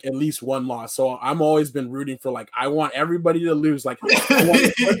had like at least 1 loss. So I'm always been rooting for I want everybody to lose. Like I want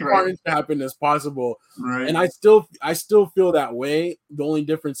as much carnage to happen as possible. Right. And I still feel that way. The only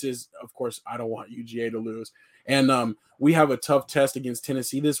difference is, of course, I don't want UGA to lose. And we have a tough test against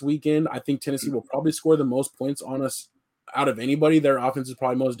Tennessee this weekend. I think Tennessee will probably score the most points on us out of anybody. Their offense is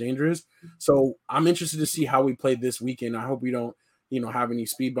probably most dangerous. So I'm interested to see how we play this weekend. I hope we don't, have any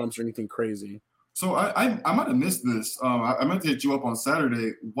speed bumps or anything crazy. So I might have missed this. I meant to hit you up on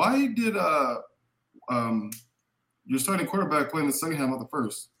Saturday. Why did your starting quarterback play in the second half, not the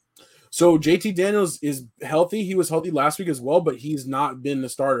first? So JT Daniels is healthy. He was healthy last week as well, but he's not been the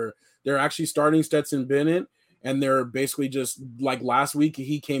starter. They're actually starting Stetson Bennett, and they're basically just like last week,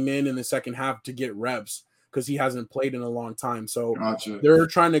 he came in the second half to get reps because he hasn't played in a long time. So They're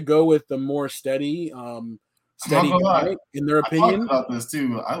trying to go with the more steady guy, in their opinion. I talked about this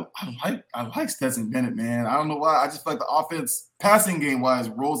too. I like Stetson Bennett, man. I don't know why. I just feel like the offense, passing game wise,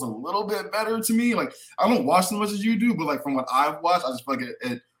 rolls a little bit better to me. Like I don't watch as much as you do, but like from what I've watched, I just feel like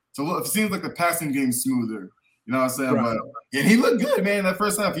it seems like the passing game's smoother. You know what I'm saying? Right. But he looked good, man. That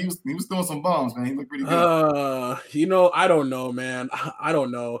first half, he was throwing some bombs, man. He looked pretty good. I don't know, man. I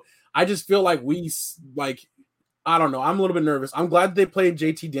don't know. I just feel like I don't know. I'm a little bit nervous. I'm glad they played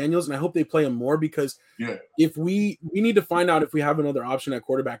JT Daniels, and I hope they play him more because if we need to find out if we have another option at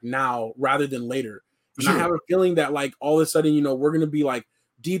quarterback now rather than later. And I have a feeling that all of a sudden, we're going to be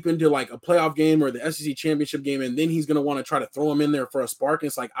deep into a playoff game or the SEC championship game, and then he's going to want to try to throw him in there for a spark. And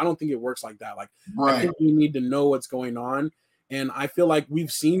it's I don't think it works like that. I think we need to know what's going on. And I feel like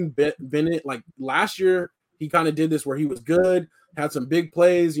we've seen Bennett, last year, he kind of did this where he was good, had some big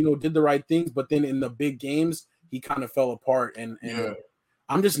plays, did the right things, but then in the big games, he kind of fell apart. And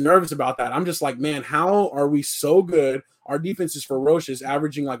I'm just nervous about that. I'm just man, how are we so good? Our defense is ferocious,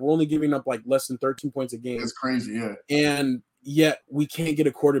 averaging we're only giving up less than 13 points a game. It's crazy, yeah. And yet we can't get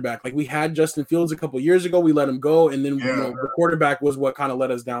a quarterback. We had Justin Fields a couple of years ago. We let him go, and then the quarterback was what kind of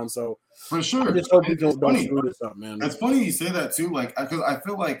let us down. So for sure, I just hope we don't screw this up, man. It's funny you say that too, because I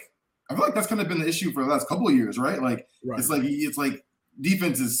feel like that's kind of been the issue for the last couple of years, right? It's like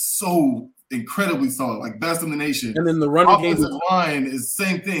defense is so incredibly solid, best in the nation, and then the running offensive line is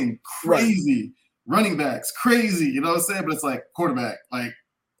same thing, crazy. Running backs, crazy. You know what I'm saying? But it's quarterback,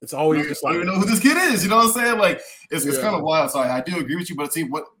 it's always just I don't even know who this kid is. You know what I'm saying? It's kind of wild. So I do agree with you. But see,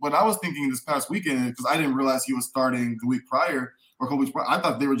 what I was thinking this past weekend, because I didn't realize he was starting the week prior, or Kobe Bryant. I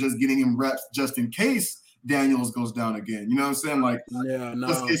thought they were just getting him reps just in case Daniels goes down again. You know what I'm saying? Like,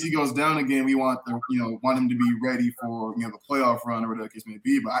 just in case he goes down again, we want him to be ready for the playoff run or whatever the case may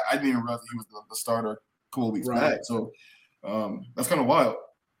be. But I didn't even realize that he was the starter a couple weeks back. So that's kind of wild.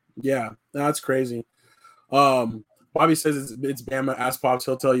 Yeah, that's crazy. Bobby says it's Bama. Ask Pops,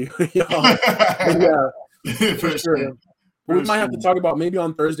 he'll tell you. Yeah, for sure. We might have to talk about maybe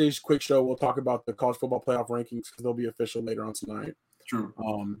on Thursday's quick show. We'll talk about the college football playoff rankings because they'll be official later on tonight. True.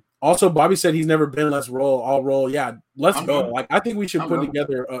 Also, Bobby said he's never been. Let's roll. I'll roll. Yeah, let's go. Like, I think we should put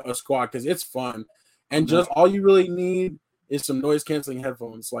together a squad because it's fun, and just all you really need is some noise canceling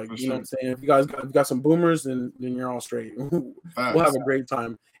headphones. Like, you know what I'm saying? If you guys got some boomers, then you're all straight. We'll have a great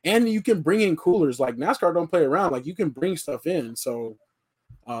time, and you can bring in coolers. Like, NASCAR don't play around. Like, you can bring stuff in. So,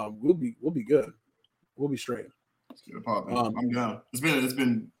 we'll be good. We'll be straight. I'm down. It's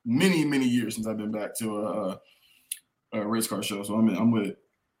been many years since I've been back to a race car show, so I'm with it.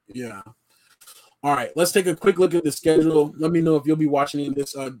 Yeah. All right, let's take a quick look at the schedule. Let me know if you'll be watching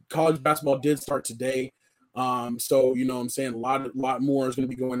this. College basketball did start today, so you know what I'm saying, a lot more is going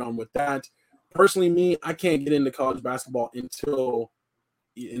to be going on with that. Personally, me, I can't get into college basketball until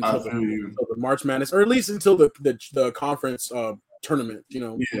the March Madness, or at least until the conference tournament. You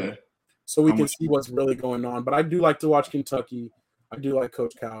know, so we can see what's really going on. But I do like to watch Kentucky. I do like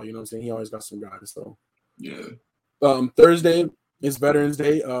Coach Cal. You know what I'm saying? He always got some guys. So Thursday is Veterans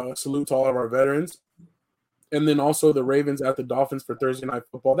Day. Salute to all of our veterans. And then also the Ravens at the Dolphins for Thursday Night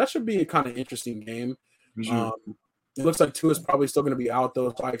Football. That should be a kind of interesting game. Sure. It looks like Tua is probably still going to be out,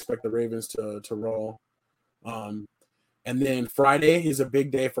 though, so I expect the Ravens to roll. And then Friday is a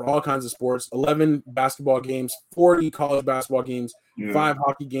big day for all kinds of sports. 11 basketball games, 40 college basketball games, 5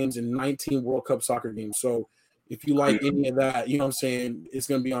 hockey games, and 19 World Cup soccer games. So if you like any of that, you know what I'm saying, it's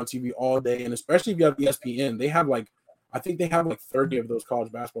going to be on TV all day. And especially if you have ESPN, I think they have 30 of those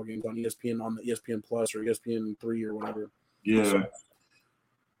college basketball games on ESPN, on the ESPN Plus or ESPN 3 or whatever. Yeah.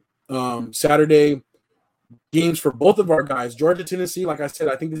 So, Saturday, games for both of our guys. Georgia, Tennessee, like I said,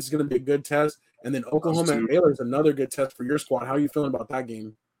 I think this is going to be a good test. And then Oklahoma and Baylor is another good test for your squad. How are you feeling about that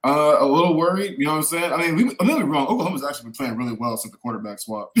game? A little worried, you know what I'm saying? I mean, I'm not wrong. Oklahoma's actually been playing really well since the quarterback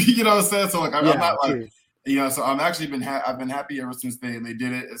swap. You know what I'm saying? So, I'm not like, so I've actually I've been happy ever since they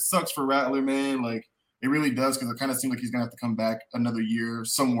did it. It sucks for Rattler, man. Like, it really does, because it kind of seems like he's gonna have to come back another year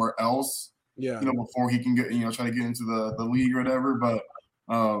somewhere else. Yeah. Before he can get try to get into the league or whatever. But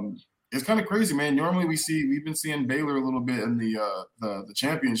it's kind of crazy, man. Normally we've been seeing Baylor a little bit in the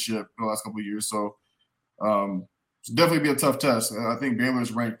championship the last couple of years. So it's definitely be a tough test. I think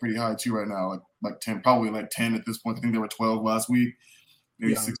Baylor's ranked pretty high too right now, like 10, probably like 10 at this point. I think they were 12 last week,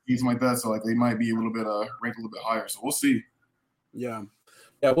 maybe 16, something like that. So they might be a little bit ranked a little bit higher. So we'll see. Yeah.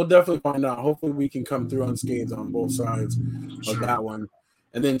 Yeah, we'll definitely find out. Hopefully we can come through unscathed on both sides of that one.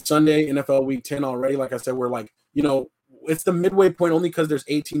 And then Sunday, NFL Week 10 already. Like I said, we're it's the midway point only because there's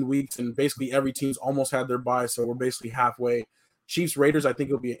 18 weeks and basically every team's almost had their bye. So we're basically halfway. Chiefs Raiders, I think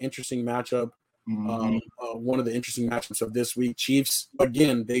it'll be an interesting matchup. One of the interesting matchups of this week. Chiefs,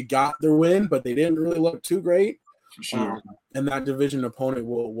 again, they got their win, but they didn't really look too great. For sure. And that division opponent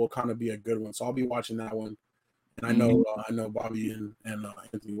will kind of be a good one. So I'll be watching that one. And I know Bobby and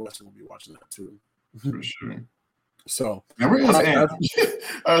Anthony Weston will be watching that too. For sure. So where is Ant?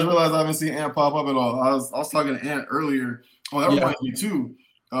 I just realized I haven't seen Ant pop up at all. I was talking to Ant earlier. Oh, that reminds me too.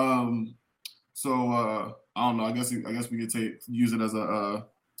 So I don't know. I guess we could use it as a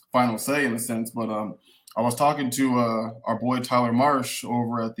final say in a sense. But I was talking to our boy Tyler Marsh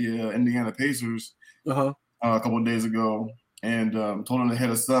over at the Indiana Pacers a couple of days ago. And told him to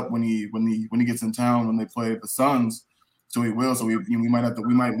hit us up when he gets in town when they play the Suns. So he will. So we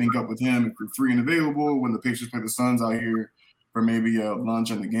might link up with him if we're free and available when the Pacers play the Suns out here for maybe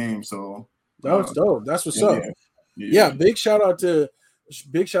lunch and the game. So that was dope. That's what's up. Yeah. Big shout out to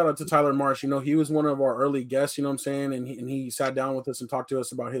Tyler Marsh. He was one of our early guests. You know what I'm saying? And he sat down with us and talked to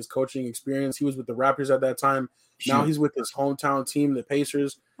us about his coaching experience. He was with the Raptors at that time. Sure. Now he's with his hometown team, the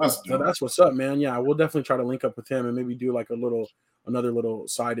Pacers. So that's what's up, man. Yeah, we'll definitely try to link up with him and maybe do another little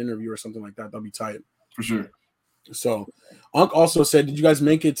side interview or something like that. That'll be tight. For sure. So Unc also said, did you guys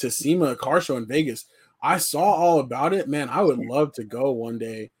make it to SEMA car show in Vegas? I saw all about it, man. I would love to go one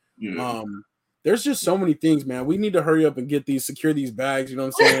day. Yeah. There's just so many things, man. We need to hurry up and secure these bags. You know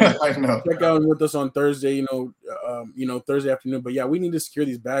what I'm saying? I know. Check out with us on Thursday, Thursday afternoon. But yeah, we need to secure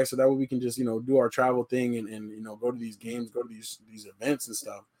these bags so that way we can just, do our travel thing and go to these games, go to these events and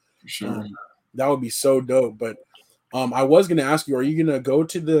stuff. For sure. That would be so dope. But I was going to ask you, are you going to go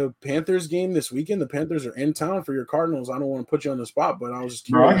to the Panthers game this weekend? The Panthers are in town for your Cardinals. I don't want to put you on the spot, but I was just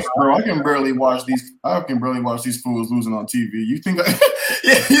curious. I can barely watch these. I can barely watch these fools losing on TV. You think?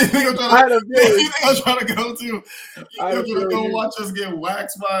 You think I'm trying to go to? You think I'm trying to go watch us get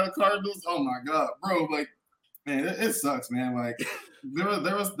waxed by the Cardinals? Oh my god, bro! Like, man, it sucks, man. Like,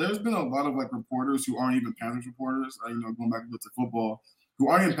 there's been a lot of like reporters who aren't even Panthers reporters. Going back to football. Who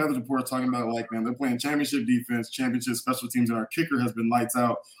aren't even Panthers reporters talking about like, man, they're playing championship defense, championship special teams, and our kicker has been lights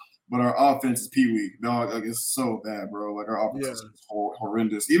out, but our offense is peewee. Dog, like it's so bad, bro. Like our offense is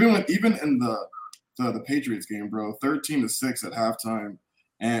horrendous. Even in the Patriots game, bro, 13-6 at halftime,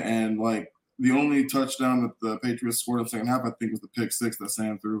 and like the only touchdown that the Patriots scored in the second half, I think, was the pick six that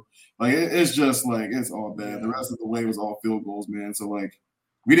Sam threw. Like it's just like it's all bad. The rest of the way was all field goals, man. So like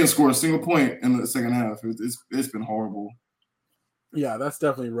we didn't score a single point in the second half. It's been horrible. Yeah, that's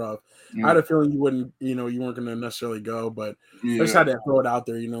definitely rough. I had a feeling you weren't going to necessarily go, but I just had to throw it out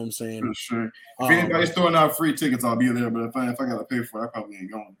there. You know what I'm saying? For sure. If anybody's throwing out free tickets, I'll be there. But if I got to pay for it, I probably ain't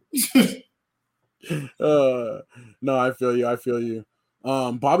going. No, I feel you.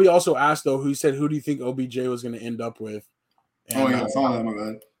 Bobby also asked though, who said, who do you think OBJ was going to end up with? And, I saw that. My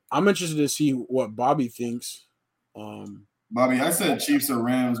bad. I'm interested to see what Bobby thinks. Bobby, I said Chiefs or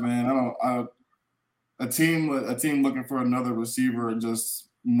Rams, man. A team looking for another receiver and just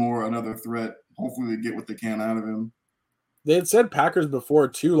another threat. Hopefully they get what they can out of him. They had said Packers before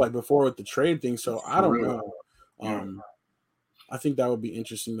too, like before with the trade thing. So I don't know. I think that would be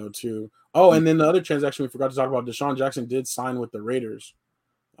interesting though too. Oh, and then the other transaction we forgot to talk about, Deshaun Jackson did sign with the Raiders.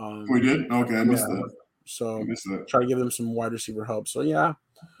 We did? Okay, I missed that. So try to give them some wide receiver help. So yeah.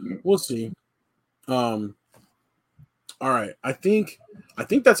 We'll see. All right. I think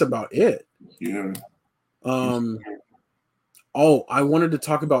that's about it. Yeah. I wanted to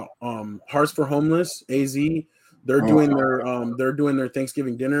talk about Hearts for Homeless, AZ. They're doing their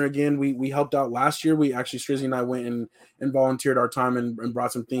Thanksgiving dinner again. We helped out last year. We actually, Strizzy and I went and volunteered our time and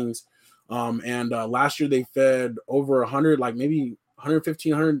brought some things. Last year they fed over 100, like maybe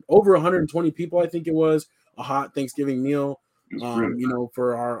 115, over 120 people, I think it was, a hot Thanksgiving meal,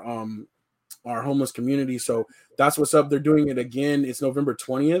 for our homeless community. So that's what's up. They're doing it again. It's November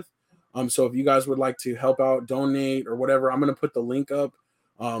 20th. So if you guys would like to help out, donate or whatever, I'm going to put the link up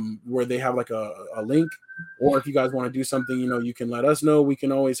where they have like a link, or if you guys want to do something, you can let us know. We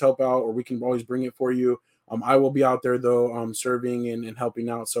can always help out, or we can always bring it for you. I will be out there though, serving and helping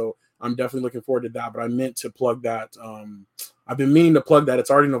out. So I'm definitely looking forward to that, but I meant to plug that. I've been meaning to plug that.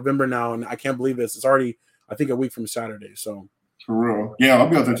 It's already November now, and I can't believe this. It's already, I think, a week from Saturday. So for real. Yeah, I'll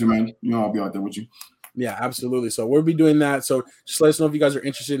be out there too, man. I'll be out there with you. Yeah, absolutely. So we'll be doing that. So just let us know if you guys are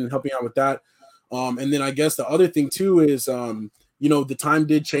interested in helping out with that. And then I guess the other thing too is, the time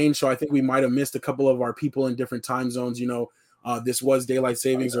did change. So I think we might have missed a couple of our people in different time zones. This was daylight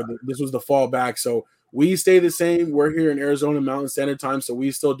savings, or this was the fallback. So we stay the same. We're here in Arizona Mountain Standard Time, so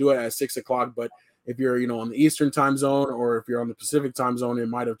we still do it at 6 o'clock. But if you're, on the Eastern time zone, or if you're on the Pacific time zone, it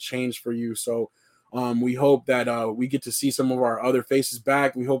might have changed for you. So we hope that we get to see some of our other faces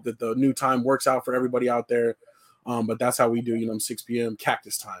back. We hope that the new time works out for everybody out there. But that's how we do, 6 p.m.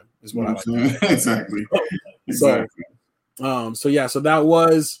 cactus time is what I like to say. Exactly. So that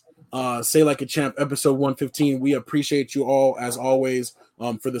was Say Like a Champ, episode 115. We appreciate you all, as always,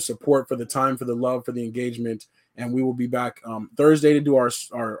 for the support, for the time, for the love, for the engagement. And we will be back Thursday to do our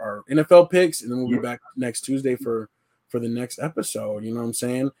NFL picks, and then we'll be back next Tuesday for the next episode. You know what I'm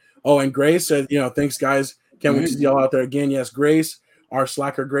saying? Oh, and Grace said, thanks, guys. Can't wait to see y'all out there again. Yes, Grace, our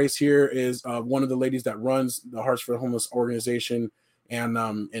slacker Grace here, is one of the ladies that runs the Hearts for the Homeless organization,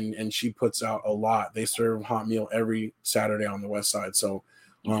 and she puts out a lot. They serve hot meal every Saturday on the West Side. So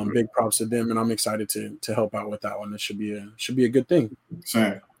big props to them, and I'm excited to help out with that one. It should be a good thing.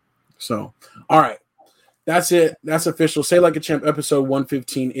 Same. So, all right. That's it. That's official. Say Like a Champ, episode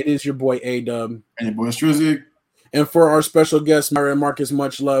 115. It is your boy A-Dub. And your boy Strizzy. And for our special guests, Myra and Marcus,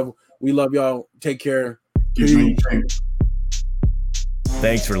 much love. We love y'all. Take care.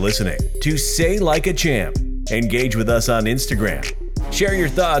 Thanks for listening to Say Like a Champ. Engage with us on Instagram. Share your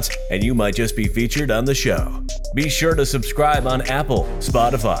thoughts, and you might just be featured on the show. Be sure to subscribe on Apple,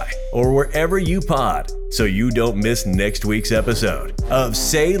 Spotify, or wherever you pod, so you don't miss next week's episode of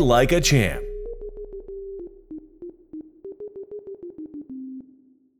Say Like a Champ.